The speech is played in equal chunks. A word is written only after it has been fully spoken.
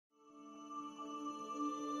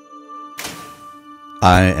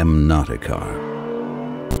I am not a car.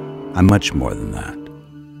 I'm much more than that.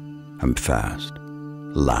 I'm fast,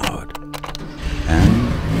 loud, and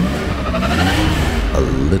a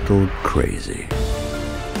little crazy.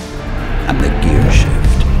 I'm the gear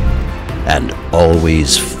shift, and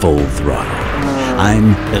always full throttle.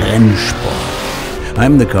 I'm Rennsport.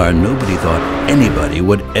 I'm the car nobody thought anybody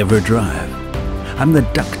would ever drive. I'm the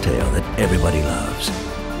ducktail that everybody loves.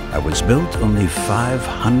 I was built only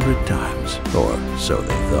 500 times, or so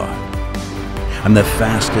they thought. I'm the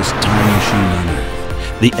fastest time machine on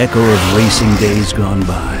Earth, the echo of racing days gone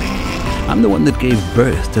by. I'm the one that gave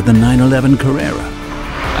birth to the 911 Carrera.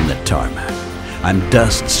 I'm the tarmac. I'm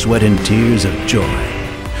dust, sweat, and tears of joy.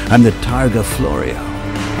 I'm the Targa Florio.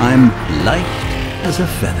 I'm light as a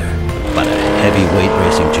feather, but a heavyweight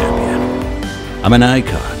racing champion. I'm an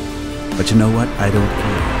icon, but you know what? I don't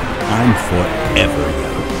care. I'm forever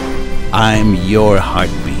young. I'm your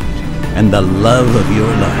heartbeat and the love of your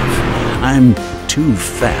life. I'm too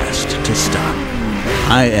fast to stop.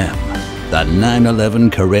 I am the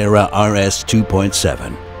 911 Carrera RS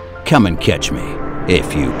 2.7. Come and catch me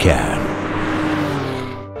if you can.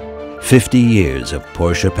 50 years of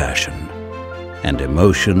Porsche passion and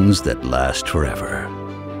emotions that last forever.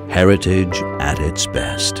 Heritage at its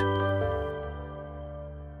best.